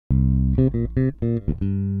My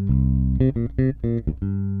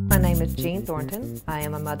name is Jean Thornton. I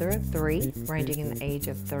am a mother of 3, ranging in the age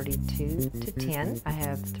of 32 to 10. I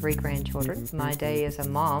have 3 grandchildren. My day as a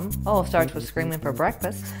mom, starts with screaming for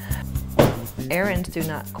breakfast. Errands do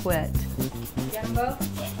not quit. Jumbo?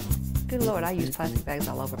 Good Lord, I use plastic bags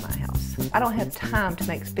all over my house. I don't have time to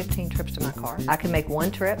make 15 trips to my car. I can make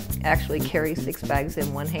 1 trip, actually carry 6 bags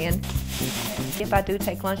in one hand. If I do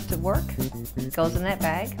take lunch to work, it goes in that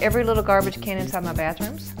bag. Every little garbage can inside my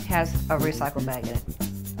bathrooms has a recycle bag in it.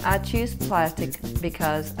 I choose plastic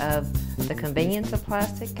because of the convenience of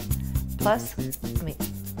plastic. Plus,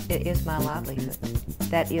 it is my livelihood.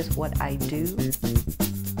 That is what I do.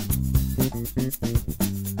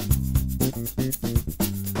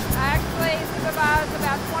 Actually, supervise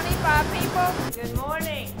about 25 people. Good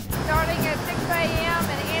morning. Starting at 6 a.m.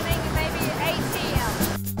 and ending maybe 8 p.m.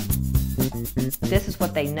 This is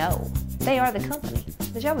what they know. They are the company.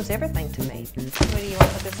 The job is everything to me. What do you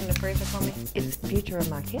want to put this in the freezer for me? It's the future of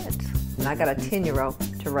my kids. And I got a 10-year-old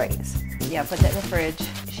to raise. Yeah, put that in the fridge.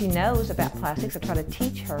 She knows about plastics. I try to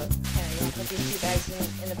teach her. Okay, you want to put these 2 bags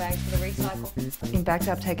in the bags for the recycle? In fact,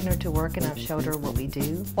 I've taken her to work and I've showed her what we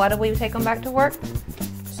do. Why do we take them back to work?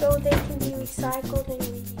 So they can be recycled and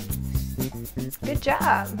reused. Good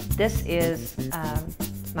job. This is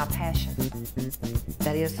my passion.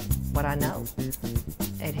 That is what I know.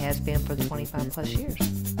 It has been for 25 plus years.